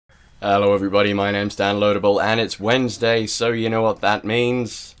Hello everybody, my name's Danloadable and it's Wednesday, so you know what that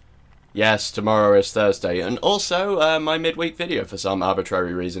means. Yes, tomorrow is Thursday, and also my midweek video for some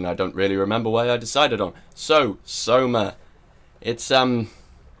arbitrary reason I don't really remember why I decided on. So, SOMA. It's, I don't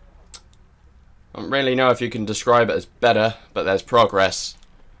really know if you can describe it as better, but there's progress,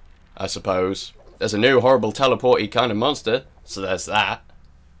 I suppose. There's a new horrible teleporty kind of monster, so there's that.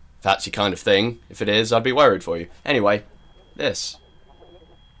 If that's your kind of thing. If it is, I'd be worried for you. Anyway, this.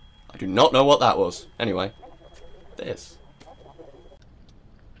 I do not know what that was. Anyway, this.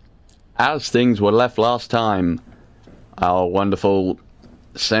 As things were left last time, our wonderful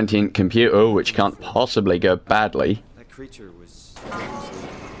sentient computer, which can't possibly go badly. That creature was...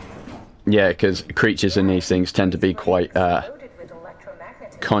 Yeah, because creatures in these things tend to be quite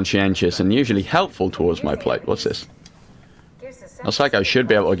conscientious and usually helpful towards my plight. What's this? Looks like I should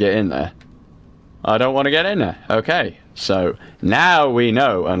be able to get in there. I don't want to get in there. Okay, so now we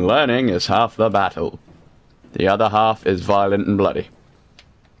know, and learning is half the battle. The other half is violent and bloody.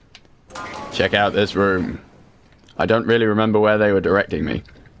 Check out this room. I don't really remember where they were directing me,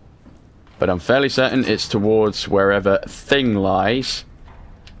 but I'm fairly certain it's towards wherever thing lies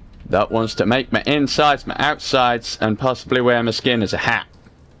that wants to make my insides, my outsides, and possibly wear my skin as a hat.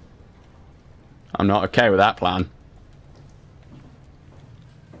 I'm not okay with that plan.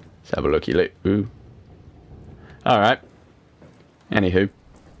 Let's have a looky look. Ooh. Alright. Anywho.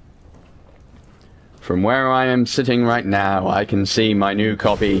 From where I am sitting right now, I can see my new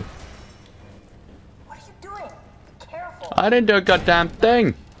copy. What are you doing? Careful. I didn't do a goddamn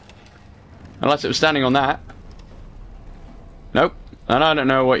thing. Unless it was standing on that. Nope. And I don't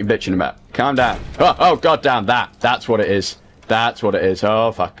know what you're bitching about. Calm down. Oh goddamn that. That's what it is. That's what it is.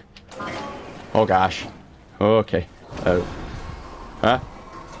 Oh fuck. Oh gosh. Okay. Oh. Huh?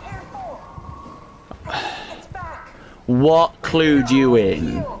 What clued you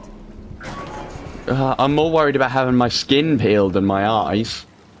in? I'm more worried about having my skin peeled than my eyes.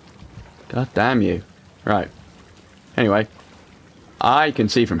 God damn you. Right. Anyway. I can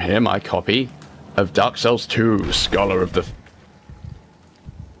see from here my copy of Dark Souls 2, Scholar of the...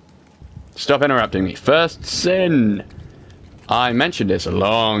 Stop interrupting me. First sin. I mentioned this a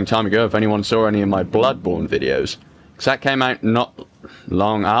long time ago if anyone saw any of my Bloodborne videos. Because that came out not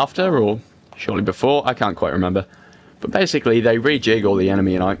long after, or shortly before, I can't quite remember. But basically, they rejig all the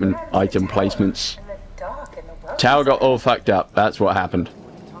enemy and item placements. Tower got all fucked up. That's what happened.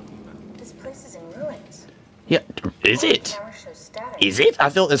 This place is in ruins. Yeah, is it? Is it? I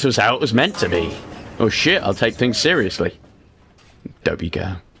thought this was how it was meant to be. Oh shit, I'll take things seriously. Dopey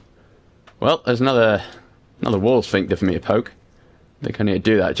girl. Well, there's another wall sphincter for me to poke. I think I need to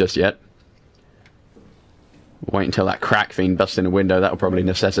do that just yet. Wait until that crack fiend busts in a window. That'll probably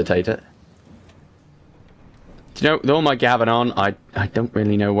necessitate it. You know, with all my gabbing on, I don't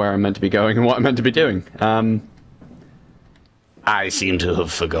really know where I'm meant to be going and what I'm meant to be doing. I seem to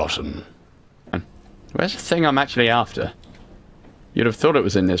have forgotten. Where's the thing I'm actually after? You'd have thought it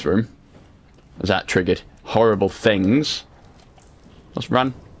was in this room. As that triggered horrible things. Let's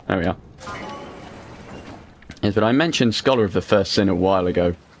run. There we are. Yes, but I mentioned Scholar of the First Sin a while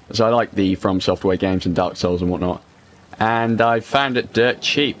ago, as I like the From Software games and Dark Souls and whatnot. And I found it dirt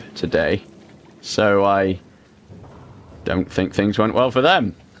cheap today. So I... don't think things went well for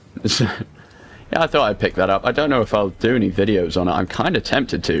them. Yeah, I thought I'd pick that up. I don't know if I'll do any videos on it. I'm kind of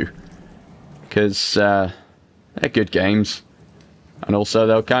tempted to. Because they're good games. And also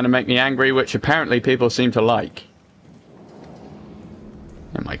they'll kind of make me angry, which apparently people seem to like.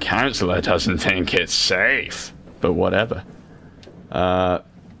 And my counsellor doesn't think it's safe. But whatever.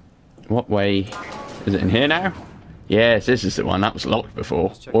 What way? Is it in here now? Yes, this is the one. That was locked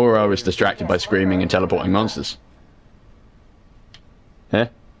before. Or I was distracted by screaming and teleporting monsters. Eh?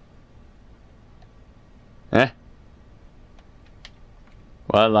 Eh?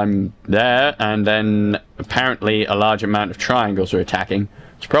 Well, I'm there, and then apparently a large amount of triangles are attacking.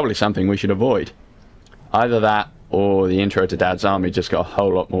 It's probably something we should avoid. Either that, or the intro to Dad's Army just got a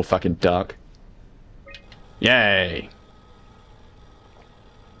whole lot more fucking dark. Yay!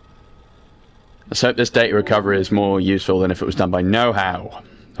 Let's hope this data recovery is more useful than if it was done by know-how.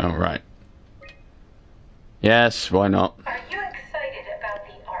 Alright. Yes, why not? Are you excited about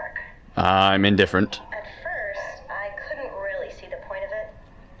the Ark? I'm indifferent. At first, I couldn't really see the point of it.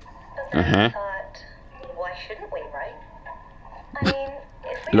 But then I thought, why shouldn't we, right? I mean,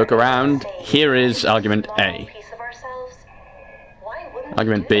 if we Look around. Here is argument A. Piece of ourselves, why wouldn't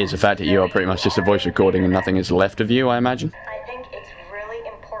Argument B is the fact that you are pretty much just a voice recording and nothing is left of you, I imagine. I think it's really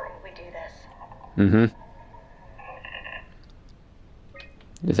important we do this. Mm-hmm.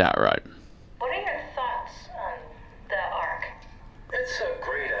 Is that right? What are your thoughts on the Ark? It's a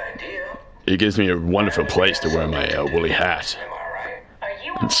great idea. It gives me a wonderful place to wear my woolly hat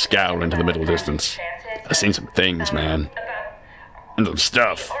and scowl into the middle distance. I've seen some things, man. And some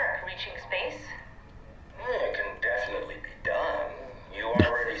stuff. Reaching space? It can definitely be done. You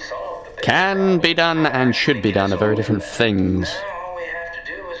already solved the big Can problem. be done and should be done are very different things. Now all we have to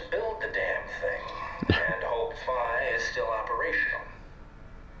do is build the damn thing. And hope Phi is still operational.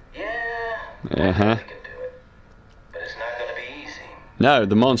 Yeah, Uh-huh. we can do it. But it's not gonna be easy. No,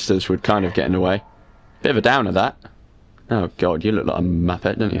 the monsters would kind of get in the way. Bit of a downer, that. Oh god, you look like a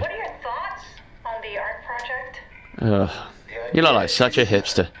muppet, don't you? What are your thoughts on the art project? Ugh. You look like such a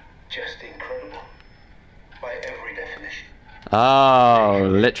hipster. Just incredible. By every definition. Oh,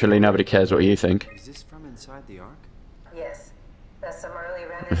 literally nobody cares what you think. Is this from inside the Ark? Yes. That's some early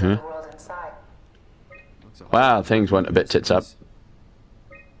renders of the world inside. Looks a whole Wow, lot things went a bit different tits up.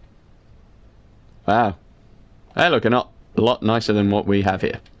 from Wow. They look a lot nicer than what we have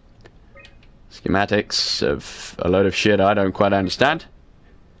here. Schematics of a load of shit I don't quite understand.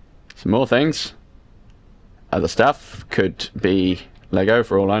 Some more things. Other stuff could be Lego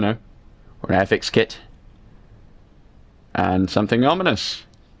for all I know. Or an FX kit. And something ominous.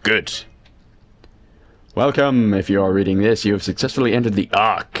 Good. Welcome. If you are reading this, you have successfully entered the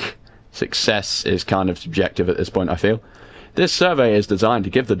Ark. Success is kind of subjective at this point, I feel. This survey is designed to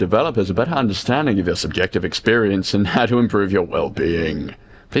give the developers a better understanding of your subjective experience and how to improve your well-being.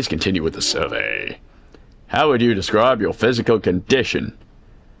 Please continue with the survey. How would you describe your physical condition?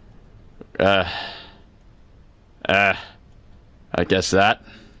 I guess that.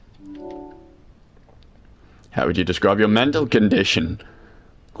 How would you describe your mental condition?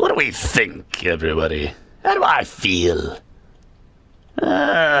 What do we think, everybody? How do I feel?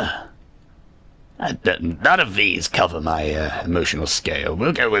 None of these cover my emotional scale.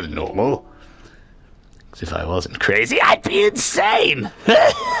 We'll go with normal. 'Cause if I wasn't crazy, I'd be insane.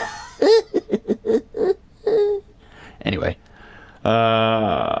 Anyway, I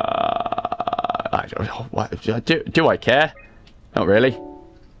don't, do I care? Not really.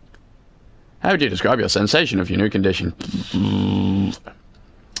 How would you describe your sensation of your new condition?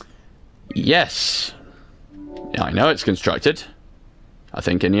 Yes. I know it's constructed. I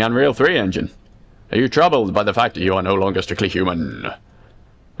think in the Unreal 3 engine. Are you troubled by the fact that you are no longer strictly human?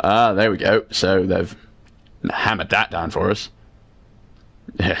 Ah, there we go. So they've hammered that down for us.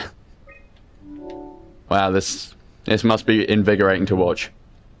 Yeah. Wow, this must be invigorating to watch.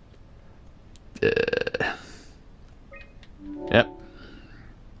 Yep.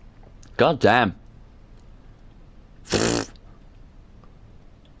 God damn.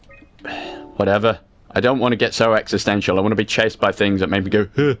 Whatever. I don't want to get so existential. I want to be chased by things that make me go,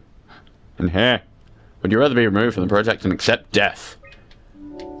 huh, and huh. Would you rather be removed from the project and accept death?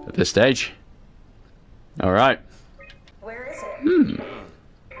 At this stage? Alright. Where is it? I'm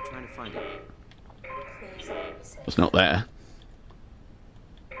trying to find it. Please let me say. It's not there.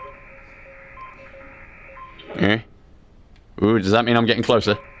 Eh? Ooh, does that mean I'm getting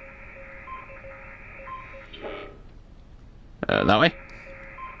closer? That way?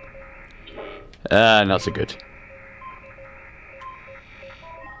 Not so good.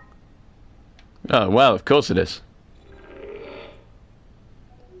 Oh, well, of course it is.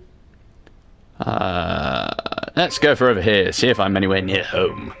 Let's go for over here, see if I'm anywhere near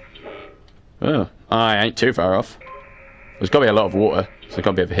home. Oh, I ain't too far off. There's got to be a lot of water, so it's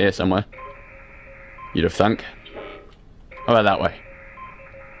got to be over here somewhere. You'd have thunk. How about that way?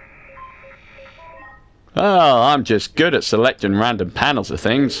 Oh, I'm just good at selecting random panels of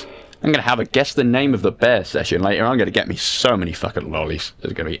things. I'm going to have a guess the name of the bear session later. I'm going to get me so many fucking lollies.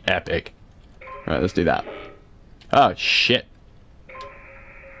 It's going to be epic. Right, let's do that. Oh, shit.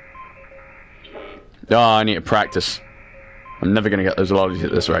 Oh, I need to practice. I'm never going to get those lollies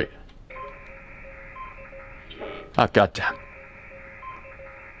at this rate. Oh, goddamn.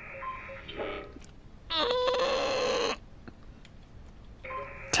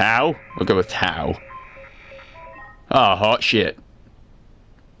 Tau? We'll go with Tau. Oh, hot shit.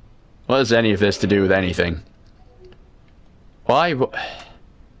 What has any of this to do with anything? Why?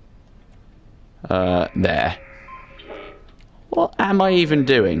 There. What am I even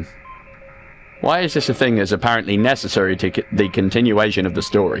doing? Why is this a thing that's apparently necessary to the continuation of the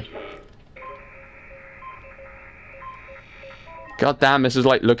story? God damn, this is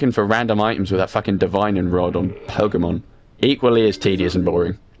like looking for random items with that fucking divining rod on Pokemon. Equally as tedious and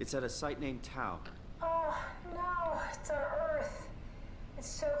boring. It's at a site named Tau. Oh, no, it's on Earth. It's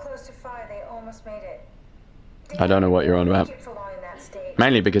so close to Phi, they almost made it. I don't know what you're on about. For long in that state.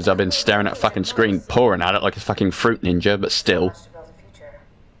 Mainly because I've been staring at a fucking screen, pouring at it like a fucking fruit ninja, but still. Much to build a future.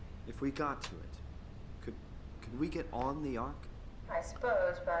 If we got to it, could we get on the Ark? I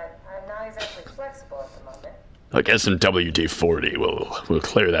suppose, but I'm not not exactly flexible at the moment. I guess some WD-40 will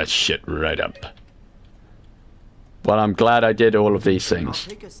clear that shit right up. Well, I'm glad I did all of these I'll things.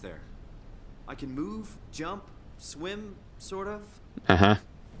 take us there. I can move, jump, swim, sort of. Uh-huh.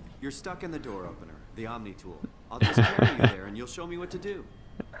 You're stuck in the door opener, the Omni tool. I'll just carry you there and you'll show me what to do.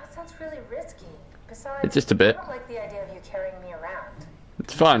 That sounds really risky. Besides, It's just a bit. I don't like the idea of you carrying me around.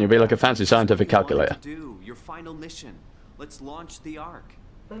 It's fine, you'll be like a fancy scientific What you wanted calculator. to do, your final mission. Let's launch the Ark.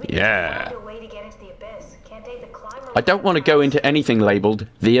 Yeah. Find a way to get into the abyss. Can't take the climber. I don't want to go into anything labelled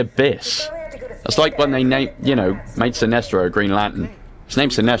the Abyss. That's like when they made Sinestro a Green Lantern. His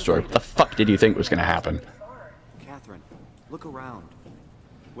name's Sinestro. What the fuck did you think was going to happen? Catherine, look around.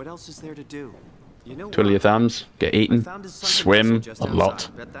 What else is there to do? You know Twiddle your what? thumbs, get I eaten, found a sunken swim vessel just a lot.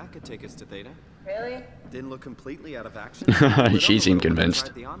 outside. Bet that could take us to Theta. Really? Didn't look completely out of action. Lit up She a seemed little when I convinced.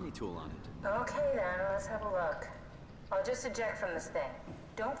 tried the Omni tool on it. Okay then, let's have a look. I'll just eject from this thing.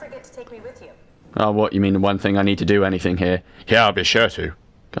 Don't forget to take me with you. Oh, what, you mean the one thing I need to do anything here? Yeah, I'll be sure to.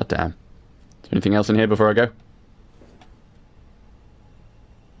 God damn. Is there anything else in here before I go?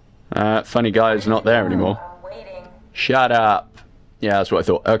 Funny guy's not there anymore. I'm waiting. Shut up. Yeah, that's what I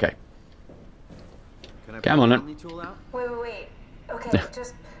thought. Okay. Can I Come pull on the then. Omni tool out? Wait. Okay,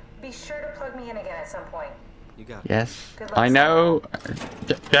 just be sure to plug me in again at some point. You got it. Yes. Good luck, I know.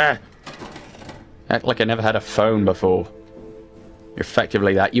 Act like I never had a phone before. You're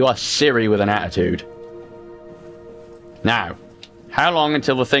effectively that. You are Siri with an attitude. Now, how long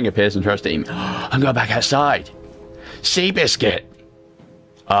until the thing appears and tries to eat me? I'm going back outside. Seabiscuit.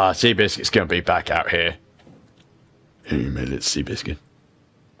 Ah, Seabiscuit's going to be back out here. Hey, man, it's Seabiscuit.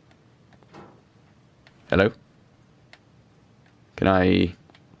 Hello? Can I...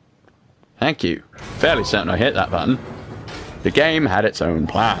 Thank you. Fairly certain I hit that button. The game had its own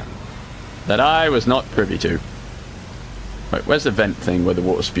plan. That I was not privy to. Wait, where's the vent thing where the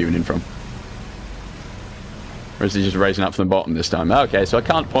water's spewing in from? Or is it just raising up from the bottom this time? Okay, so I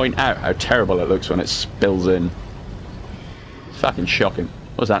can't point out how terrible it looks when it spills in. It's fucking shocking.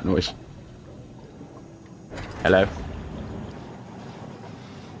 What's that noise? Hello?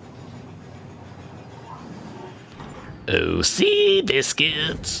 Oh, sea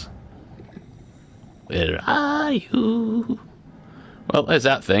biscuits. Where are you? Well, there's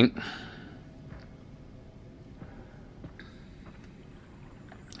that thing.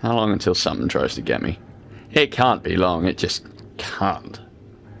 How long until something tries to get me? It can't be long, it just can't.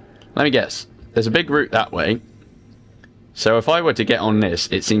 Let me guess. There's a big route that way. So if I were to get on this,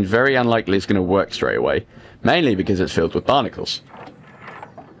 it seems very unlikely it's going to work straight away. Mainly because it's filled with barnacles.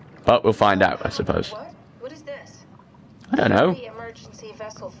 But we'll find out, I suppose. What? What is this? I don't know. The emergency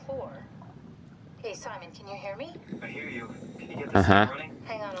vessel 4. Hey Simon, can you hear me? I hear you. Can you get this Uh-huh. thing running?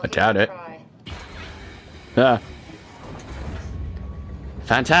 Hang on, I'll I give doubt it a it. try. Ah.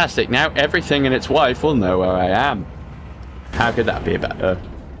 Fantastic. Now everything and its wife will know where I am. How could that be better?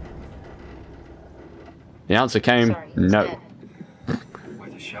 The answer came Sorry, who's no. dead?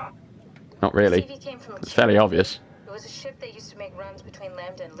 Worth a shot? Not really. CV came from a It's fairly obvious. It was a ship that used to make runs between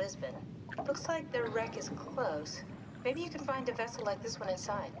Lambda and Lisbon. Looks like their wreck is close. Maybe you can find a vessel like this one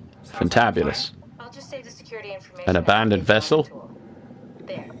inside. Fantabulous. I'll just save the security information. An abandoned vessel?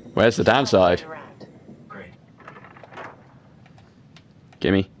 There. Where's the downside? Around. Great.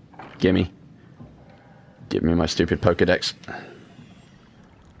 Gimme. Gimme. Give me my stupid Pokedex.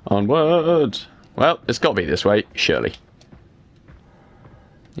 Onward! Well, it's got to be this way, surely.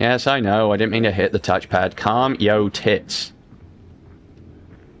 Yes, I know. I didn't mean to hit the touchpad. Calm yo tits.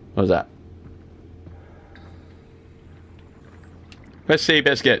 What was that? Where's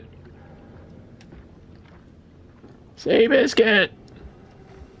Seabiscuit? Seabiscuit!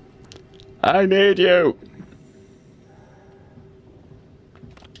 I need you!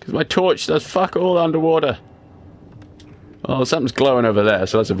 Because my torch does fuck all underwater. Oh, something's glowing over there,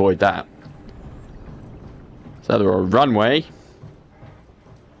 so let's avoid that. It's either a runway,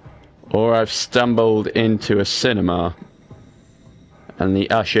 or I've stumbled into a cinema, and the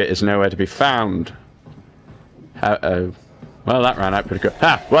usher is nowhere to be found. Uh-oh. Well, that ran out pretty good.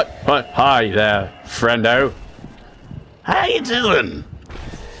 Ah, what? Hi there, friendo. How you doing?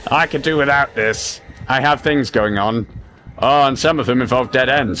 I could do without this. I have things going on. Oh, and some of them involve dead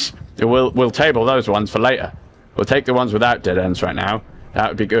ends. We'll table those ones for later. We'll take the ones without dead ends right now. That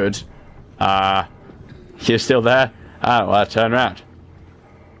would be good. You're still there? Oh, well, turn around.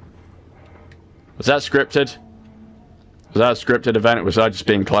 Was that scripted? Was that a scripted event, or was I just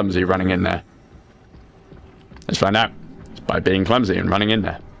being clumsy running in there? Let's find out. It's by being clumsy and running in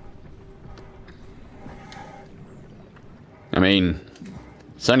there. I mean,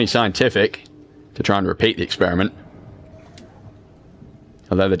 it's only scientific to try and repeat the experiment.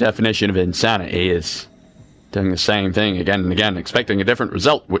 Although the definition of insanity is doing the same thing again and again, expecting a different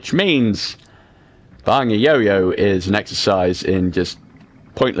result, which means buying a yo-yo is an exercise in just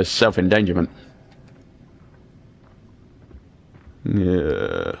pointless self-endangerment.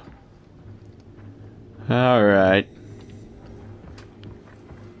 Yeah. Alright.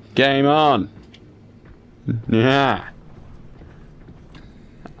 Game on. Yeah.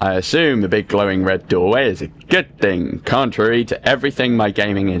 I assume the big glowing red doorway is a good thing, contrary to everything my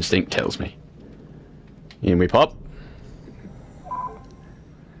gaming instinct tells me. In we pop.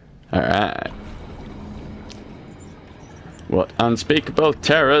 Alright. What unspeakable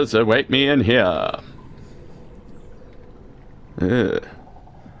terrors await me in here? Ugh.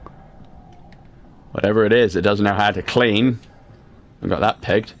 Whatever it is, it doesn't know how to clean. I've got that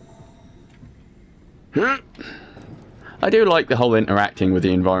pegged. I do like the whole interacting with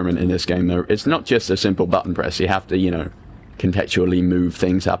the environment in this game, though. It's not just a simple button press. You have to, you know, contextually move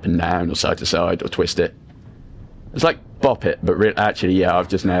things up and down, or side to side, or twist it. It's like bop it, but actually, yeah, I've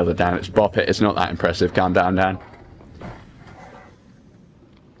just nailed it down. It's bop it. It's not that impressive. Calm down, Dan.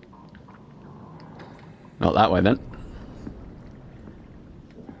 Not that way, then.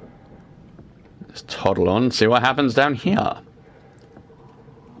 Let's toddle on, see what happens down here.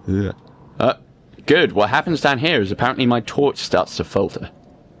 Yeah. Good. What happens down here is apparently my torch starts to falter.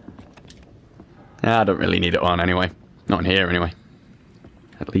 I don't really need it on anyway. Not in here anyway.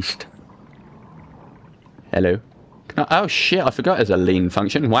 At least. Hello. Oh shit, I forgot there's a lean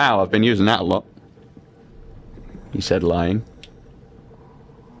function. Wow, I've been using that a lot. He said lying.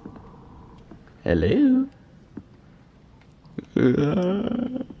 Hello.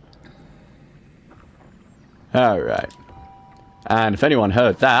 Alright. And if anyone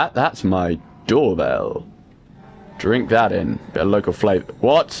heard that, that's my doorbell. Drink that in. Bit of local flavour.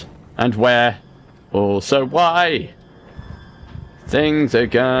 What? And where? Also why? Things are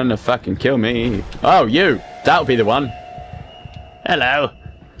gonna fucking kill me. Oh, you! That'll be the one. Hello.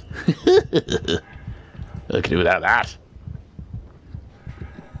 I could do without that.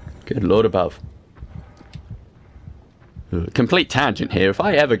 Good lord above. Complete tangent here. If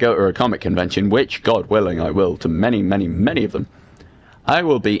I ever go to a comic convention, which, God willing, I will, to many, many, many of them, I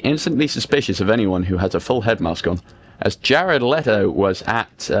will be instantly suspicious of anyone who has a full head mask on. As Jared Leto was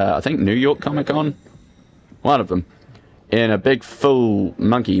at, I think, New York Comic Con? One of them. In a big full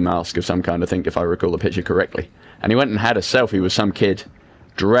monkey mask of some kind, I think, if I recall the picture correctly. And he went and had a selfie with some kid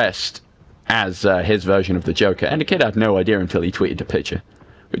dressed as his version of the Joker. And the kid had no idea until he tweeted the picture.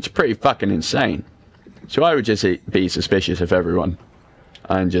 Which is pretty fucking insane. So I would just be suspicious of everyone.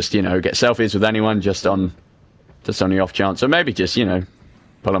 And just, you know, get selfies with anyone just on the off chance. Or maybe just, you know,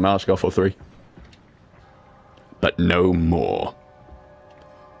 pull a mask off or three. But no more.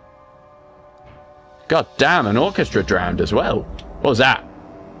 God damn, an orchestra drowned as well. What was that?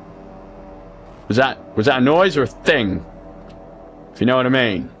 Was that a noise or a thing? If you know what I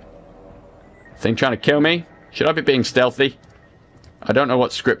mean. Thing trying to kill me? Should I be being stealthy? I don't know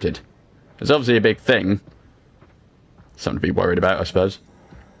what's scripted. There's obviously a big thing. Something to be worried about, I suppose.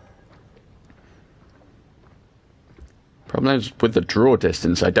 Problem is with the draw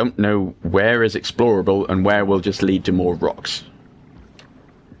distance, I don't know where is explorable and where will just lead to more rocks.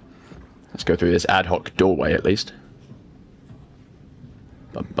 Let's go through this ad hoc doorway at least.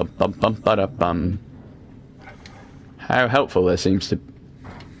 Bum bum bum bum ba da bum. How helpful there seems to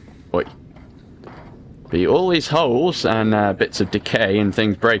be all these holes and bits of decay and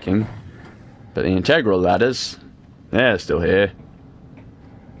things breaking. But the integral ladders, they're still here.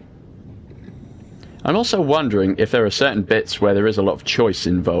 I'm also wondering if there are certain bits where there is a lot of choice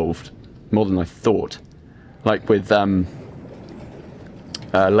involved, more than I thought. Like with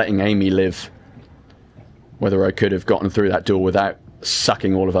letting Amy live, whether I could have gotten through that door without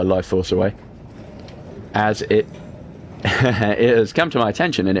sucking all of her life force away. As it has come to my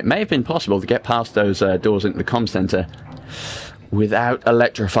attention, and it may have been possible to get past those doors into the comm centre without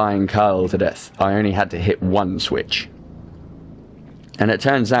electrifying Carl to death. I only had to hit one switch. And it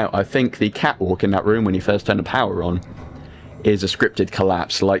turns out, I think the catwalk in that room when you first turn the power on is a scripted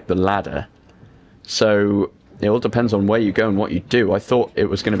collapse like the ladder. So it all depends on where you go and what you do. I thought it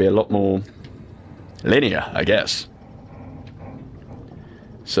was going to be a lot more linear, I guess.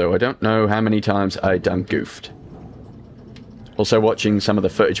 So I don't know how many times I done goofed. Also, watching some of the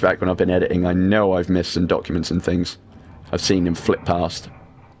footage back when I've been editing, I know I've missed some documents and things. I've seen them flip past.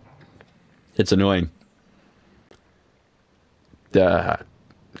 It's annoying.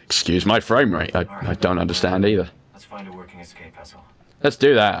 Excuse my frame rate. I don't understand either. Let's find a working escape vessel. Let's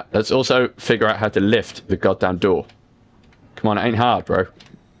do that. Let's also figure out how to lift the goddamn door. Come on, it ain't hard, bro.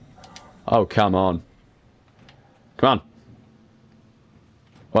 Oh, come on. Come on.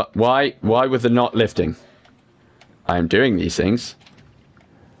 What? Why with the not lifting? I am doing these things.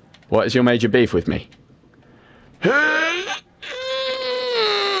 What is your major beef with me?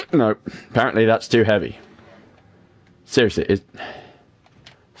 No, apparently that's too heavy. Seriously, it's...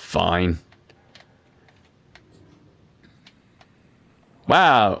 Fine.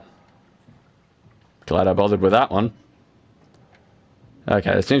 Wow. Glad I bothered with that one.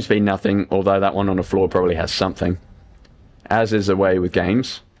 Okay, there seems to be nothing, although that one on the floor probably has something. As is the way with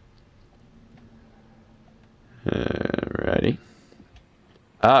games. Ready.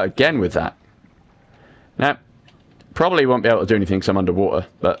 Ah, again with that. Now, probably won't be able to do anything because I'm underwater,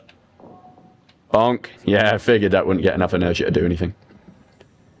 but... Bonk. Yeah, I figured that wouldn't get enough inertia to do anything.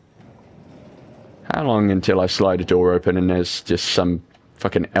 How long until I slide a door open and there's just some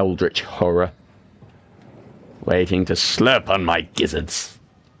fucking eldritch horror waiting to slurp on my gizzards?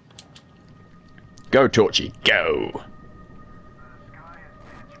 Go, Torchy, go!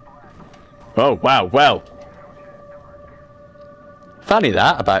 Oh, wow, well. Funny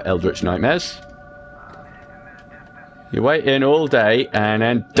that about eldritch nightmares. You wait in all day and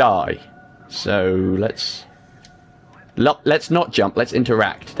then die. So let's not jump, let's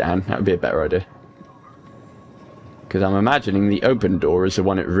interact, Dan. That would be a better idea. Because I'm imagining the open door is the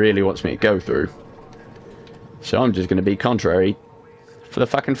one it really wants me to go through. So I'm just going to be contrary for the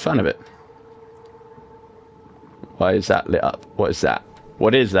fucking fun of it. Why is that lit up? What is that?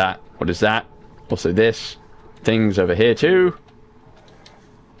 What is that? What is that? Also this. Things over here too.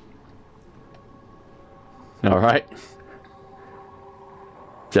 Alright.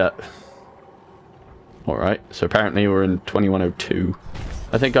 Alright, so apparently we're in 2102.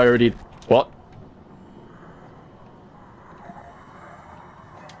 I think I already... What?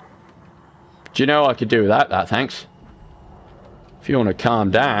 Do you know I could do without that, thanks? If you want to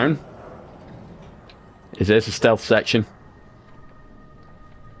calm down. Is this a stealth section?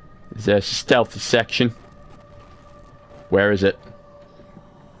 Is this a stealthy section? Where is it?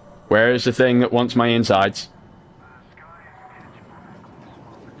 Where is the thing that wants my insides?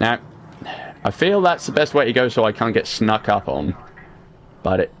 Now, I feel that's the best way to go so I can't get snuck up on.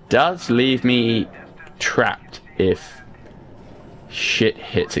 But it does leave me trapped if shit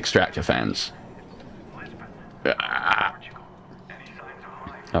hits extractor fans. Ah.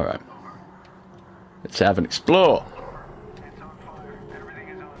 Alright. Let's have an explore.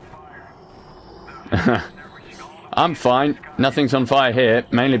 I'm fine. Nothing's on fire here,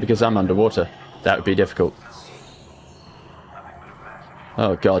 mainly because I'm underwater. That would be difficult.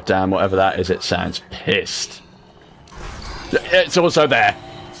 Oh god damn, whatever that is, it sounds pissed. It's also there.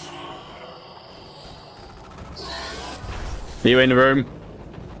 Are you in the room?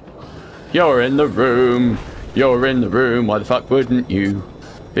 You're in the room. You're in the room. Why the fuck wouldn't you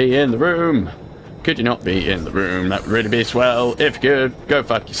be in the room? Could you not be in the room? That would really be swell. If you could, go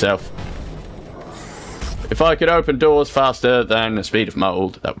fuck yourself. If I could open doors faster than the speed of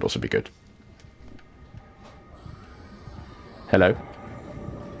mold, that would also be good. Hello?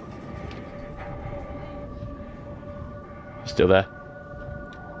 Still there?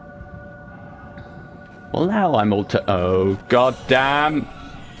 Well, now I'm all oh, god damn!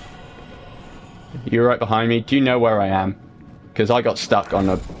 You're right behind me. Do you know where I am? Because I got stuck on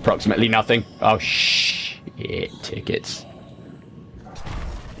approximately nothing. Oh, shit. Tickets.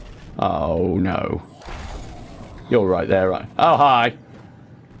 Oh, no. You're right there, right? Oh, hi!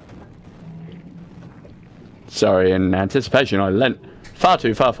 Sorry, in anticipation, I leant far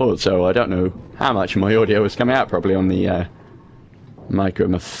too far forward, so I don't know how much my audio is coming out properly on the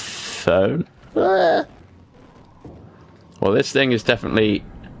microphone. Well, this thing is definitely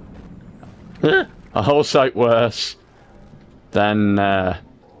a whole sight worse than a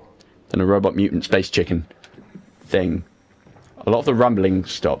robot mutant space chicken thing. A lot of the rumbling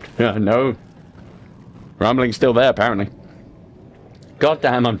stopped. No. Rumbling's still there, apparently. God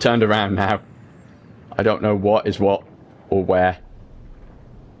damn, I'm turned around now. I don't know what is what or where.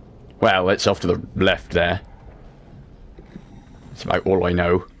 Well, it's off to the left there. That's about all I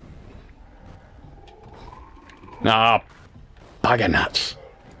know. Ah, bugger nuts.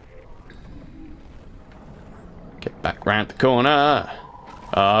 Get back round the corner.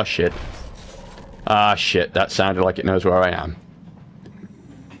 Ah, shit. Ah, shit. That sounded like it knows where I am.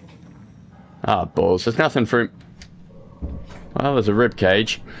 Ah, balls. There's nothing for him. Well, there's a rib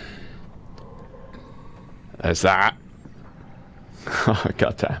cage. There's that. Oh,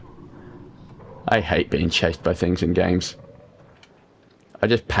 goddamn. I hate being chased by things in games. I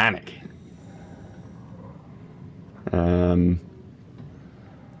just panic.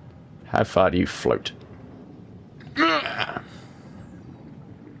 How far do you float?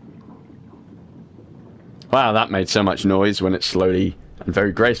 Wow, that made so much noise when it slowly and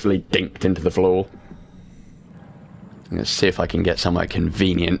very gracefully dinked into the floor. I'm going to see if I can get somewhere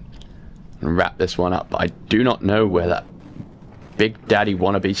convenient and wrap this one up. I do not know where that big daddy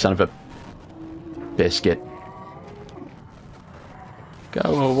wannabe son of a biscuit. Go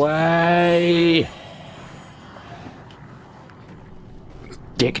away!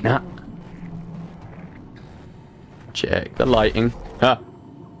 Dick nut. Check the lighting. Huh.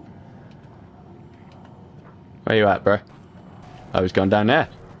 Where you at, bro? I was gone down there.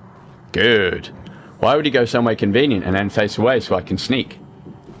 Good. Why would he go somewhere convenient and then face away so I can sneak?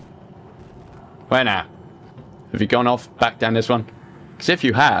 Where now? Have you gone off back down this one? Because if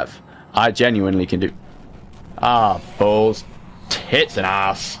you have, I genuinely can do... Ah, balls. Tits and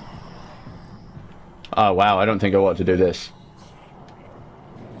ass. Oh, wow, I don't think I want to do this.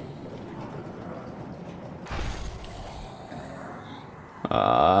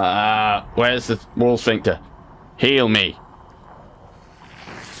 Where's the wall sphincter? Heal me.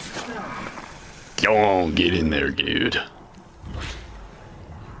 Go on, get in there, dude.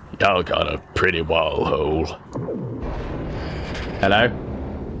 Y'all got a pretty wall hole. Hello?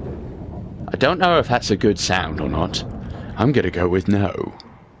 I don't know if that's a good sound or not. I'm gonna go with no.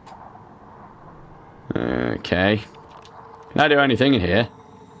 Okay. Can I do anything in here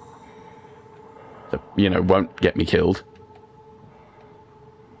that, you know, won't get me killed?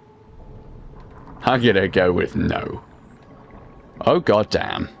 I'm gonna go with no. Oh,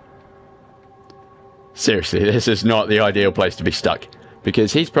 goddamn. Seriously, this is not the ideal place to be stuck.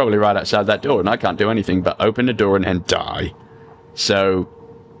 Because he's probably right outside that door and I can't do anything but open the door and then die. So,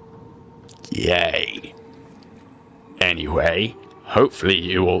 yay. Anyway, hopefully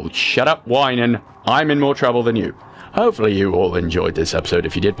you all shut up whining. I'm in more trouble than you. Hopefully you all enjoyed this episode.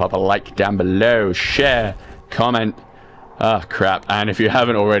 If you did, pop a like down below, share, comment. Ah, crap. And if you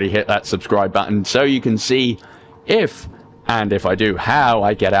haven't already, hit that subscribe button so you can see if, and if I do, how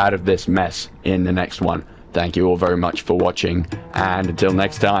I get out of this mess in the next one. Thank you all very much for watching, and until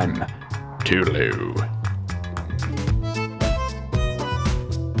next time, toodaloo.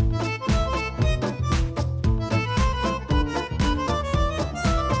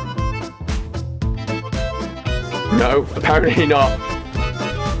 No, apparently not.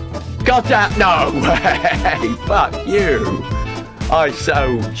 Goddamn, no way! Fuck you! I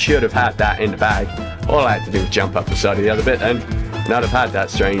so should have had that in the bag. All I had to do was jump up the side of the other bit, and now I've had that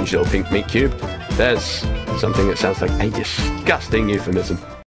strange little pink meat cube. There's something that sounds like a disgusting euphemism.